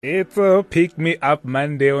It's a Pick Me Up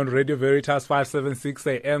Monday on Radio Veritas 576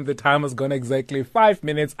 AM. The time has gone exactly 5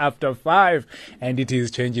 minutes after 5, and it is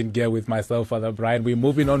changing gear with myself, Fr Brian. We're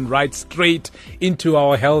moving on right straight into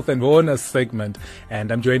our health and wellness segment,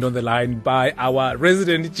 and I'm joined on the line by our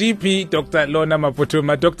resident GP, Dr. Lorna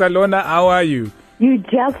Maphuthuma. Dr. Lorna, how are you? You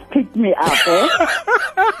just picked me up, eh?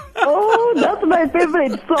 Oh, that's my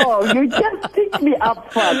favorite song. You just picked me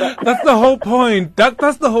up, Father. That's the whole point.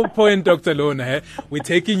 That's the whole point, Dr. Lorna. Eh? We're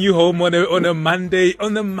taking you home on a Monday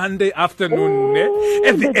afternoon. Oh,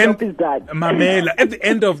 at the end, is that? Mamela, at the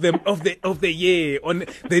end of the year, on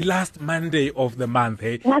the last Monday of the month,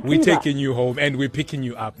 hey, we're taking you home and we're picking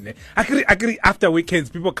you up. Ne? Agree. After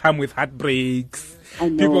weekends, people come with heartbreaks.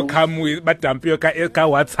 People come with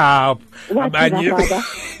WhatsApp.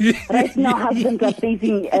 Right now, husbands are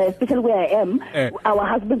facing, especially where I am, our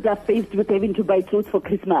husbands are faced with having to buy clothes for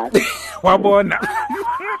Christmas.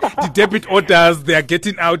 The debit orders, they are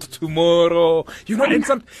getting out tomorrow. You know,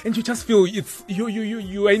 and you just feel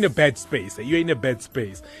you are in a bad space. You're in a bad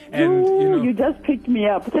space. And you just picked me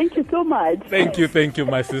up. Thank you so much. Thank you,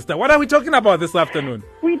 my sister. What are we talking about this afternoon?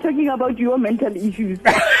 We're talking about your mental issues.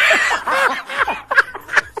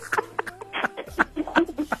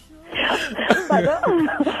 But,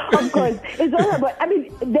 of course, it's all about,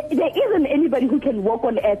 there isn't anybody who can walk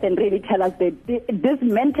on earth and really tell us that this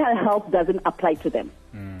mental health doesn't apply to them.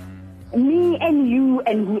 Me and you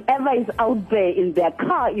and whoever is out there in their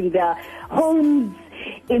car, in their homes,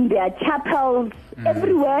 in their chapels,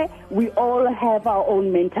 everywhere, we all have our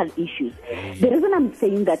own mental issues. The reason I'm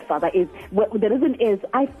saying that, Father, is,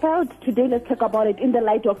 I felt today, let's talk about it in the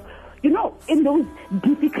light of, in those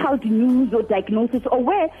difficult news or diagnosis, or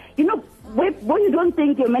where you don't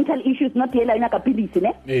think your mental issue is not like a police,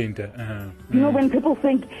 when people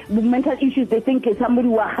think mental issues, they think it's somebody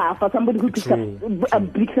who are half, or somebody who picks up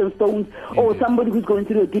bricks and stones, or somebody who's going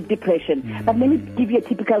through a deep depression. But let me give you a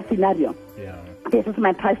typical scenario. This is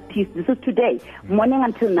my past piece. This is today, morning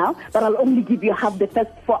until now, but I'll only give you half the first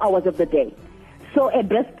 4 hours of the day. So a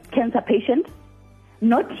breast cancer patient,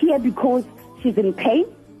 not here because she's in pain,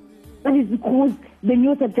 but it's because the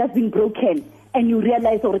news has just been broken and you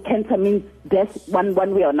realize cancer means death one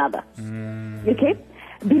way or another. Okay?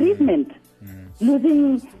 Bereavement,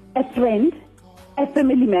 losing a friend, a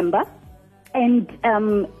family member, and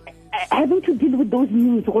having to deal with those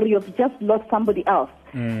news, or you've just lost somebody else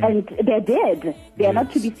and they're dead. They are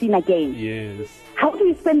not to be seen again. Yes. How do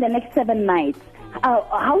you spend the next 7 nights?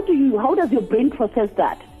 How does your brain process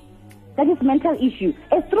that? That is mental issue.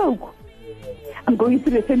 A stroke. I'm going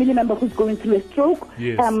through a family member who's going through a stroke.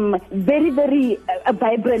 Yes. Very, very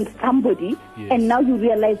vibrant somebody. Yes. And now you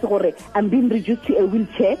realize, I'm being reduced to a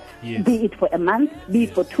wheelchair, be it for a month, be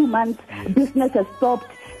it for 2 months. Business has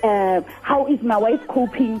stopped. How is my wife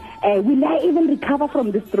coping? Will I even recover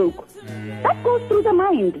from the stroke? That goes through the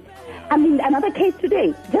mind. Another case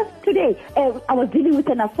today, just today, I was dealing with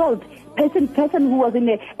an assault. Person who was in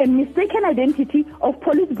a mistaken identity of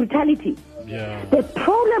police brutality. Yeah. The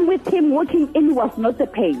problem with him walking in was not the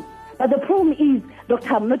pain. But the problem is,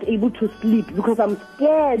 doctor, I'm not able to sleep because I'm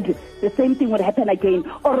scared the same thing would happen again.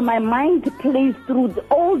 Or my mind plays through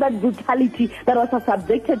all that brutality that I was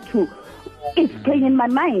subjected to. It's playing in my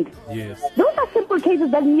mind. Yes. Those are simple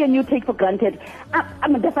cases that me and you take for granted.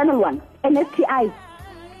 The final one, an STI.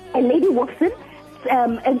 A lady walks in,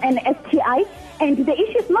 an STI, and the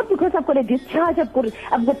issue is not because I've got a discharge, I've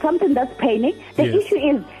got something that's paining. The issue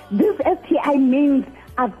is this STI means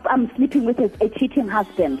I'm sleeping with a cheating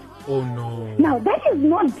husband. Oh no. Now that is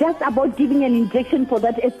not just about giving an injection for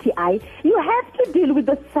that STI. You have to deal with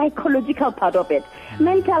the psychological part of it.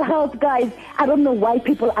 Mental health, guys, I don't know why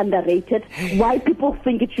people underrate it, why people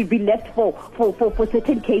think it should be left for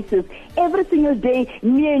certain cases. Every single day,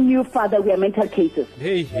 me and you, Father, we are mental cases.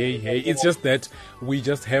 Hey. It's just that we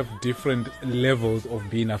just have different levels of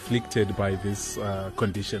being afflicted by this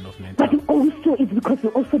condition of mental health. But also, it's because we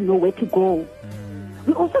also know where to go.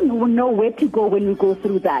 We also know where to go when we go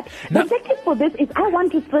through that. The objective for this is I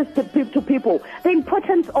want to stress to people the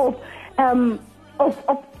importance of the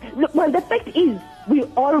fact is we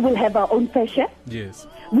all will have our own fair share. Yes.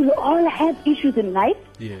 We all have issues in life,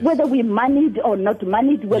 whether we're moneyed or not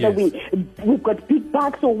moneyed, whether we've got big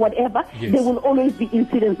bucks or whatever. Yes. There will always be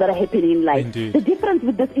incidents that are happening in life. Indeed. The difference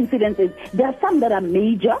with this incident is there are some that are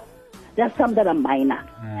major, there are some that are minor.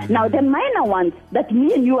 Now, the minor ones that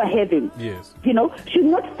me and you are having, should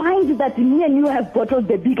not find that me and you have bottled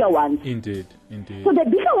the bigger ones. Indeed. So the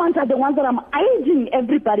bigger ones are the ones that I'm urging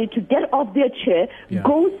everybody to get off their chair,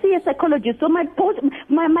 go see a psychologist. So my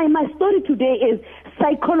story today is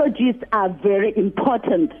psychologists are very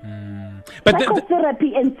important. But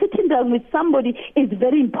psychotherapy and sitting down with somebody is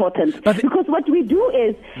very important. Because what we do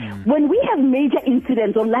is, when we have major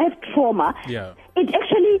incidents or life trauma, it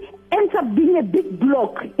actually ends up being a big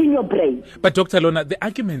block in your brain. But Dr. Lorna, the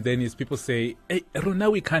argument then is people say, hey, Rona,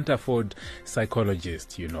 we can't afford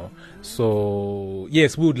psychologists, So,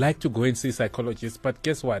 yes, we would like to go and see psychologists, but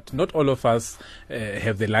guess what? Not all of us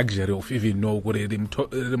have the luxury of even know what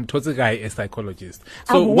a psychologist.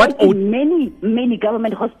 So what many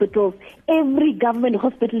government hospitals, every government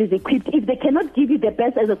hospital is equipped. If they cannot give you the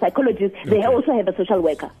best as a psychologist, they also have a social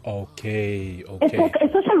worker. Okay. A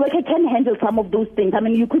social worker can handle some of those things. I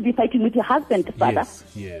mean, you could be fighting with your husband, father,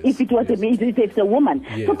 if it was if it's a woman.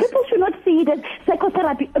 So people should not see it as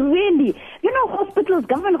psychotherapy. Really,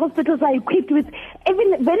 government hospitals are equipped with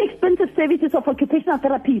even very expensive services of occupational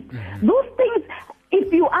therapies. Those things,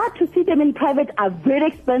 if you are to see them in private, are very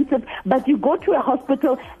expensive, but you go to a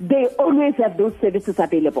hospital, they always have those services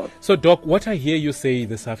available. So, Doc, what I hear you say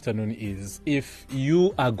this afternoon is, if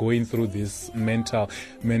you are going through this mental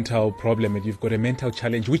problem and you've got a mental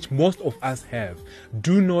challenge, which most of us have,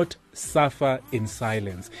 do not suffer in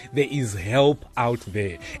silence. There is help out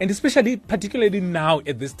there. And particularly now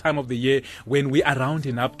at this time of the year when we are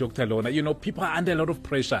rounding up, Dr. Lorna, people are under a lot of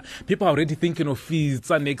pressure. People are already thinking of fees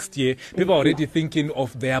next year. People are already thinking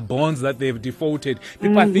of their bonds that they've defaulted.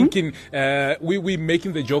 People are thinking, we're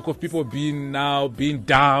making the joke of people being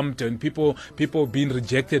dumped and people being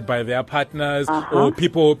rejected by their partners, or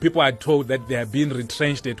people are told that they are being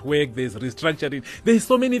retrenched at work. There's restructuring. There's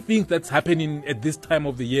so many things that's happening at this time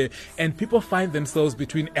of the year. And people find themselves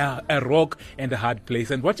between a rock and a hard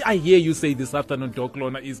place. And what I hear you say this afternoon, Doc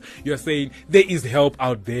Lorna, is you're saying there is help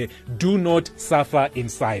out there. Do not suffer in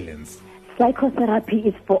silence. Psychotherapy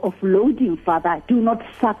is for offloading, Father. Do not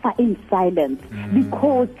suffer in silence,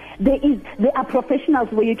 because there are professionals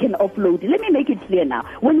where you can offload. Let me make it clear now.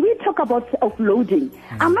 When we talk about offloading,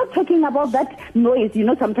 I'm not talking about that noise.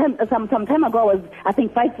 Some time ago, I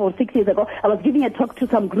think 5 or 6 years ago, I was giving a talk to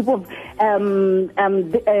some group of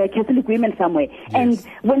Catholic women somewhere. Yes. And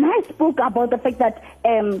when I spoke about the fact that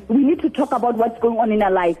we need to talk about what's going on in our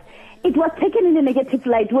life, it was taken in a negative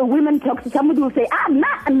light, where women talk to somebody will say,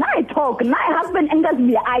 now I talk, my husband angers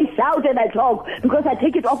me, I shout and I talk because I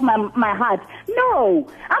take it off my heart. No,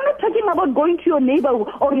 I'm not talking about going to your neighbor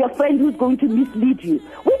or your friend who's going to mislead you.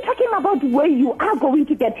 We're talking about where you are going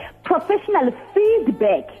to get professional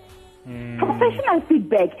feedback. Professional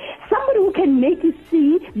feedback. Somebody who can make you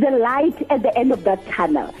see the light at the end of that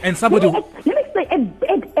tunnel. And somebody... Let me say,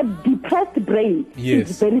 a depressed brain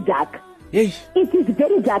is very dark. Yes. It is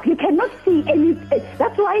very dark. You cannot see any.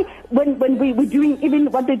 That's why when we're doing even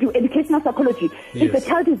what they do, educational psychology, if a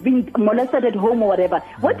child is being molested at home or whatever,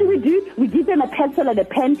 what do? We give them a pencil and a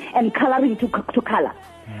pen and coloring to color.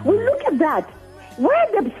 We look at that. Where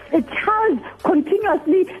the child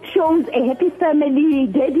continuously shows a happy family,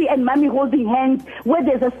 daddy and mommy holding hands, where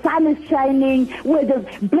there's a sun is shining, where there's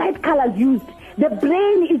bright colors used, the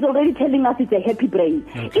brain is already telling us it's a happy brain.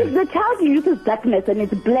 Okay. If the child uses darkness and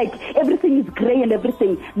it's black, everything is gray and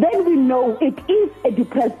everything, then we know it is a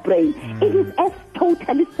depressed brain. It is as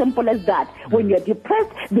totally simple as that. When you're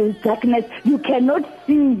depressed, there's darkness. You cannot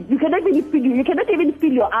see. You cannot even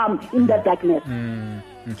feel your arm in that darkness.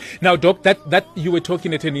 Now, Doc, that you were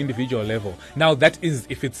talking at an individual level. Now, that is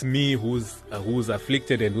if it's me who's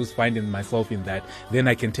afflicted and who's finding myself in that, then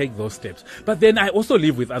I can take those steps. But then I also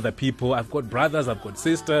live with other people. I've got brothers, I've got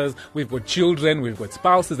sisters, we've got children, we've got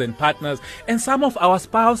spouses and partners. And some of our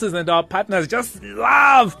spouses and our partners just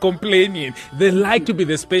love complaining. They like to be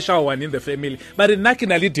the special one in the family. But in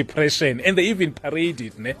nationally depression, and they even parade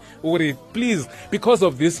it. Ne? Or please, because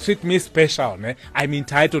of this, treat me special. Ne? I'm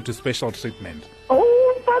entitled to special treatment.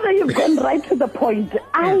 Father, you've gone right to the point.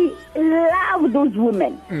 I love those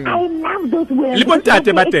women. I love those women.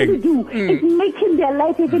 It's making their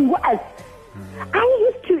life even worse.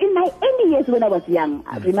 I used to, in my early years when I was young,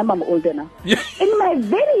 I remember I'm older now. In my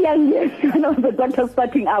very young years when I was a doctor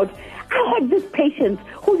starting out, I had this patient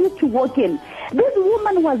who used to walk in. This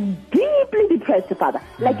woman was deeply depressed, Father,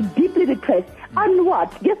 like deeply depressed. And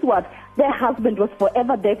what? Guess what? Their husband was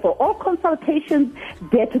forever there for all consultations,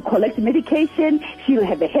 there to collect medication. She'll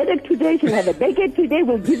have a headache today, she'll have a backache today,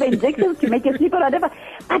 we'll give her injections to make her sleep or whatever.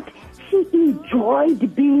 But she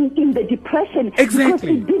enjoyed being in the depression.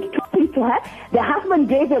 Exactly. Because he did talking to her. The husband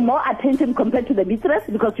gave her more attention compared to the mistress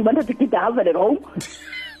because she wanted to keep the husband at home.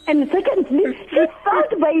 And secondly, she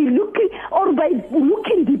felt by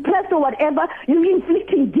looking depressed or whatever, you're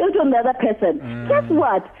inflicting guilt on the other person. Guess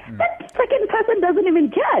what? That second person doesn't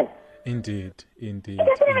even care. Indeed. Indeed. He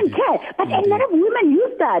doesn't even care. But a lot of women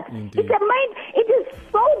use that. It's a mind. It is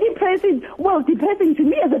so depressing. Well, depressing to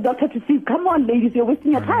me as a doctor to see, come on, ladies, you're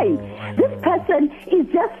wasting your time. This person is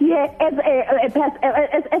just here as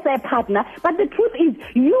a partner. But the truth is,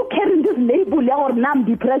 you carrying this label, or I'm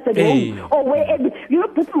depressed at home, or wherever,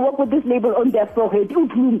 people work with this label on their forehead.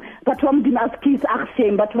 But one didn't ask kiss,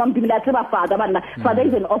 shame, but one didn't ask father. Father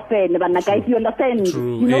is an orphan. Guys, you understand?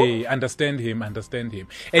 True. Hey, understand him. And understand him.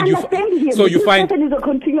 So you find person is a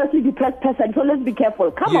continuously depressed person, so let's be careful.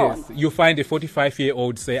 Come on. You find a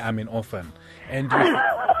 45-year-old say, I'm an orphan.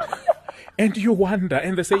 And you wonder,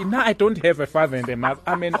 and they say, no, I don't have a father and a mother.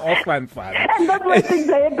 I'm an orphan father. And that's why things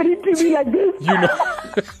are happening to me like this.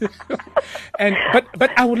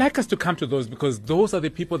 But I would like us to come to those, because those are the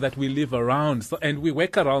people that we live around, and we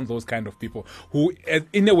work around those kind of people who,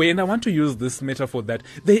 in a way, and I want to use this metaphor, that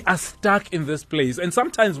they are stuck in this place, and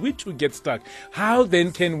sometimes we too get stuck. How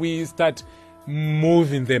then can we start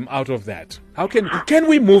moving them out of that? How can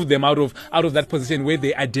we move them out of that position where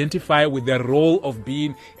they identify with their role of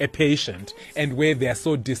being a patient and where they are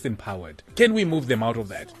so disempowered? Can we move them out of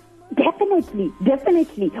that?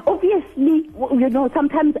 Definitely. Obviously,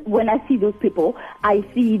 sometimes when I see those people, I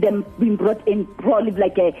see them being brought in probably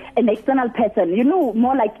like an external person,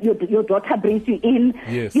 more like your daughter brings you in.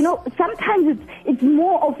 Yes. Sometimes it's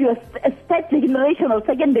more of your third generation or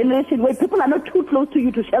second generation where people are not too close to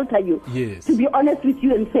you to shelter you. Yes. To be honest with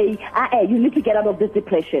you and say, you need to get out of this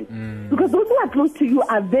depression. Because those who are close to you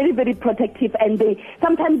are very, very protective, and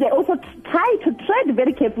sometimes they also try to tread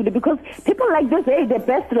very carefully, because people like this, they're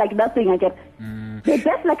best like nothing, I guess. They're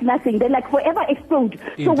just like nothing. They like forever explode.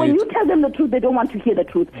 Indeed. So when you tell them the truth, they don't want to hear the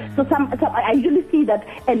truth. So I usually see that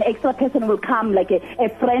an extra person will come, like a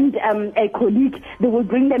friend, a colleague. They will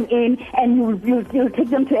bring them in, and you'll take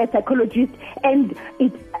them to a psychologist. And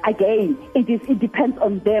it depends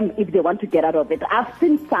on them if they want to get out of it. I've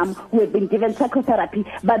seen some who have been given psychotherapy,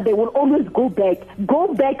 but they will always go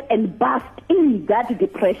back and bask in that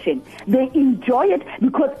depression. They enjoy it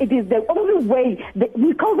because it is the only way.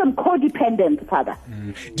 We call them codependent, Father.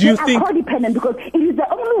 Do you think codependent because it is the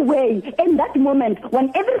only way in that moment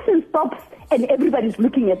when everything stops and everybody's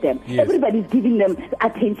looking at them. Yes. Everybody's giving them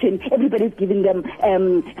attention. Everybody's giving them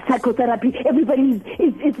psychotherapy. Everybody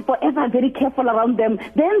is forever very careful around them.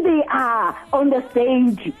 Then they are on the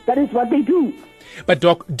stage. That is what they do. But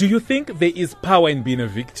Doc, do you think there is power in being a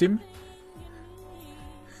victim?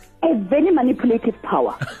 A very manipulative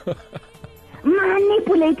power.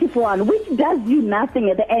 Manipulative one, which does you nothing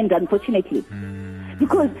at the end, unfortunately.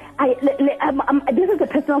 Because this is a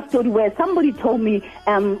personal story where somebody told me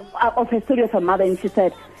of a story of a mother, and she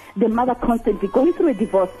said the mother constantly going through a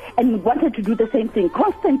divorce and wanted to do the same thing,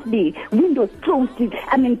 constantly, windows closed,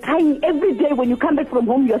 tying every day when you come back from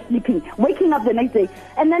home, you're sleeping, waking up the next day.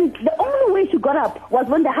 And then the only way she got up was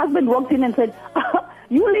when the husband walked in and said,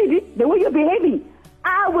 you lady, the way you're behaving,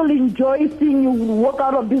 I will enjoy seeing you walk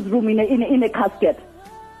out of this room in a casket.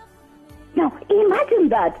 Now, imagine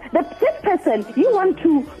that. The same person you want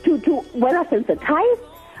to whether sensitize,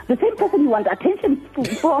 the same person you want attention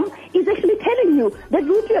from is actually telling you the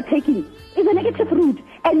route you're taking is a negative route.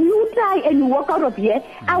 And you die and you walk out of here,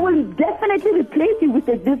 I will definitely replace you with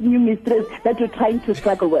this new mistress that you're trying to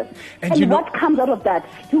struggle with. And what comes out of that?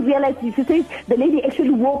 You realize, if you say the lady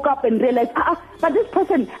actually woke up and realized, but this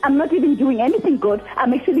person, I'm not even doing anything good.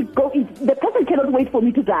 I'm actually the person cannot wait for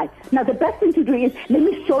me to die. Now, the best thing to do is, let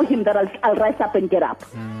me show him that I'll rise up and get up.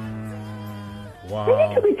 Wow. They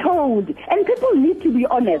need to be told, and people need to be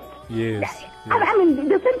honest. Yes. I mean,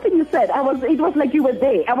 the same thing you said. It was like you were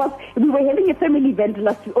there. We were having a family event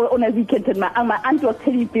on a weekend, and my aunt was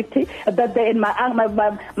turning 50 birthday, and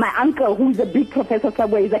my uncle, who is a big professor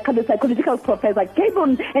somewhere, is a kind of psychological professor, came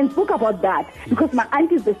on and spoke about that, because my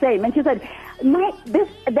aunt is the same, and she said,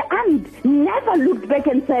 the aunt never looked back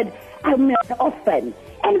and said, I'm an orphan.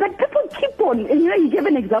 But people keep on, you gave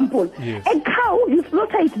an example. Yes. A cow, you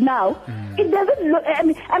slaughter it now, it doesn't look,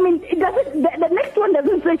 it doesn't, the next one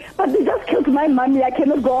doesn't say, but they just killed my mommy, I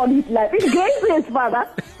cannot go on with life. It grazes, Father.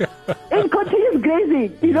 It continues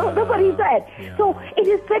grazing, that's what he said. Yeah. So it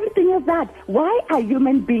is the same thing as that. Why are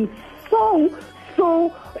human beings so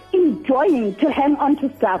enjoying to hang on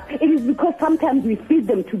to stuff? It is because sometimes we feed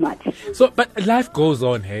them too much. But life goes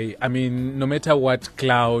on, hey. I mean, no matter what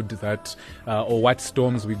cloud that or what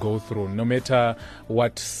storms we go through, no matter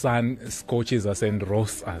what sun scorches us and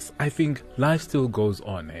roasts us, I think life still goes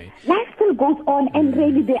on, hey. Life still still goes on, and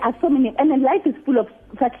really there are so many, and then life is full of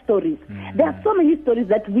such stories. There are so many stories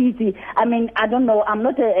that we see. I mean, I don't know, I'm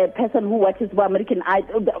not a person who watches American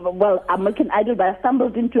Idol, but I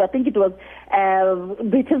stumbled into, I think it was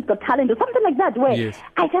Britain's Got Talent or something like that, where yes.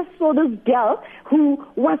 I just saw this girl who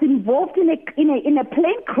was involved in a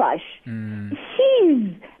plane crash. She's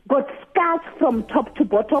got scars from top to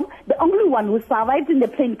bottom, the only one who survived in the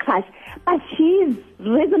plane crash, but she's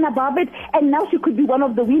risen above it, and now she could be one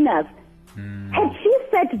of the winners. And she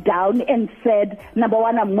sat down and said, number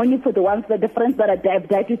one, I'm mourning for the friends that have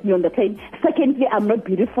died with me on the plane. Secondly, I'm not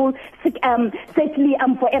beautiful. Thirdly,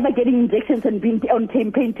 I'm forever getting injections and being on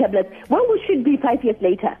pain tablets. Where we should be 5 years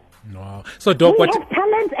later. Wow. So, Doc, we have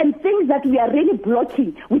talents and things that we are really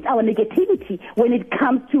blocking with our negativity when it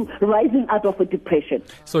comes to rising out of a depression.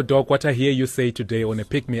 So, Doc, what I hear you say today on a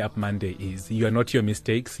Pick Me Up Monday is you are not your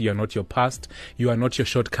mistakes, you are not your past, you are not your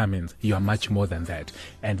shortcomings, you are much more than that.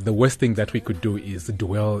 And the worst thing that we could do is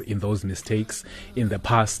dwell in those mistakes in the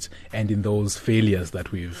past and in those failures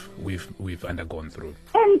that we've undergone through.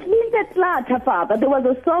 And in that latter, Father, there was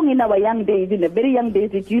a song in our young days, in the very young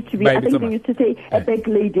days, it used to be, I think they used to say, a big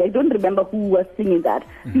lady. I don't remember who was singing that,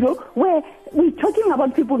 where we're talking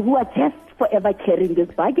about people who are just forever carrying this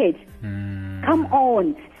baggage. Come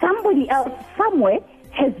on. Somebody else somewhere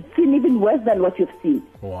has seen even worse than what you've seen.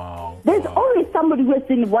 Wow. There's always somebody who has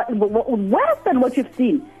seen worse than what you've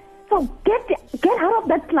seen. So get out of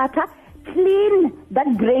that clutter. Clean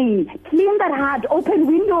that brain, clean that heart, open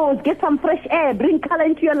windows, get some fresh air, bring color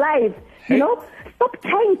into your life. Stop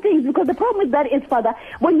tying things, because the problem with that is, Father,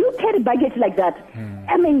 when you carry baggage like that,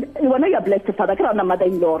 I mean, you know you're blessed, Father. You're not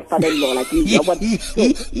mother-in-law, father-in-law, like you.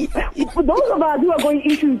 For those of us who are going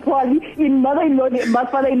issues poorly in mother-in-law,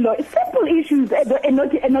 father-in-law, simple issues, a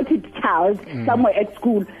naughty child somewhere at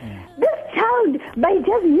school. This child, by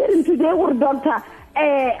just hearing today, or doctor,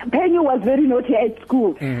 Penny was very naughty at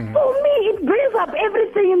school. For me, it brings up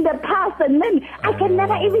everything in the past, and then I can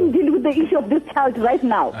never even deal with the issue of this child right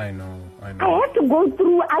now. I know. I have to go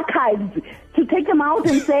through archives to take them out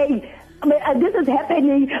and say, this is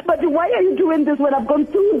happening, but why are you doing this when I've gone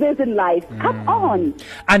through this in life? Come on.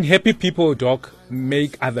 Unhappy people, Doc,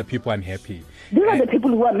 make other people unhappy. These are the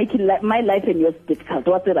people who are making my life and yours difficult.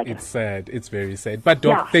 What's it like? It's sad. It's very sad. But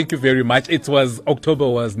Doc, thank you very much. October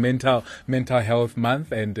was mental health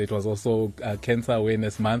month, and it was also Cancer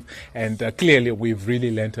Awareness Month. And clearly, we've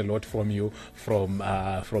really learned a lot from you from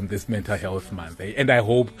this mental health month. And I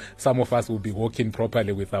hope some of us will be walking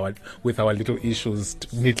properly with our little issues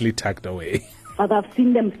neatly tucked away. But I've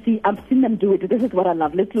seen them do it. This is what I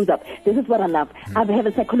love. Let's lose up. This is what I love. I have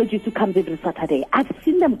a psychologist who comes every Saturday. I've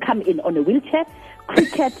seen them come in on a wheelchair,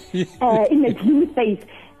 cricket, in a gym face.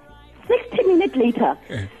 60 minutes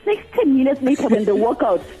later, when they walk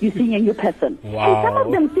out, you see a new person. Wow. And some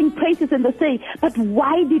of them sing praises and they say, but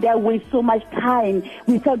why did I waste so much time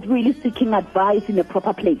without really seeking advice in a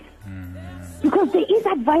proper place? Because there is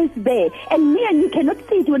advice there. And me and you cannot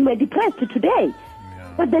see it when we're depressed today.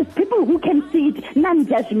 But there's people who can see it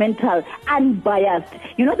non-judgmental, unbiased.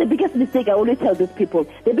 You know, the biggest mistake, I always tell these people,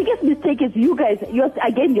 the biggest mistake is you guys, you're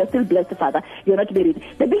still blessed, Father, you're not married.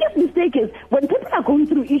 The biggest mistake is when people are going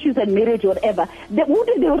through issues and marriage or whatever, who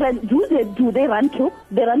do they run to?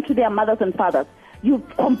 They run to their mothers and fathers. You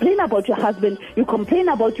complain about your husband, you complain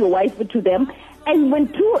about your wife to them, and when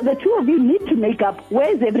the two of you need to make up,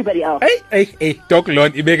 where's everybody else? Hey, Doc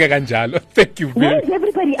Lon, Ibeka Ganjalo. Thank you very much. Where's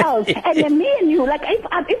everybody else? And then me and you, like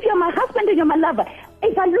if you're my husband and you're my lover,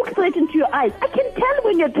 if I look straight into your eyes, I can tell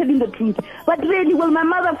when you're telling the truth. But really, will my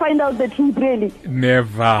mother find out the truth, really?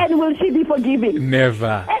 Never. And will she be forgiven?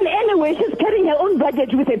 Never. And anyway, she's carrying her own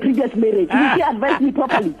baggage with a previous marriage. Will she advise me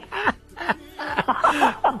properly?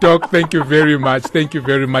 Doc, thank you very much. Thank you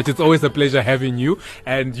very much. It's always a pleasure having you,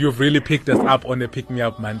 and you've really picked us up on a Pick Me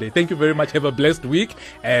Up Monday. Thank you very much. Have a blessed week,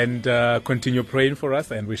 and continue praying for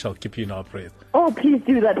us, and we shall keep you in our prayers. Oh, please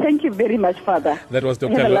do that. Thank you very much, Father. That was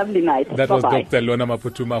Dr. Have a lovely night. That Bye-bye. was Dr. Lorna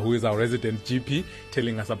Maphuthuma, who is our resident GP,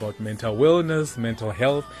 telling us about mental wellness, mental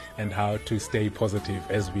health, and how to stay positive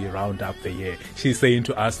as we round up the year. She's saying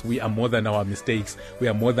to us, we are more than our mistakes, we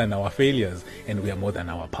are more than our failures, and we are more than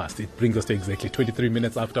our past. It brings us to exactly 23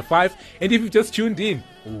 minutes after 5. And if you've just tuned in,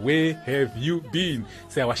 where have you been?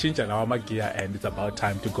 Say our Shinchan, our Magia, and it's about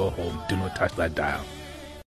time to go home. Do not touch that dial.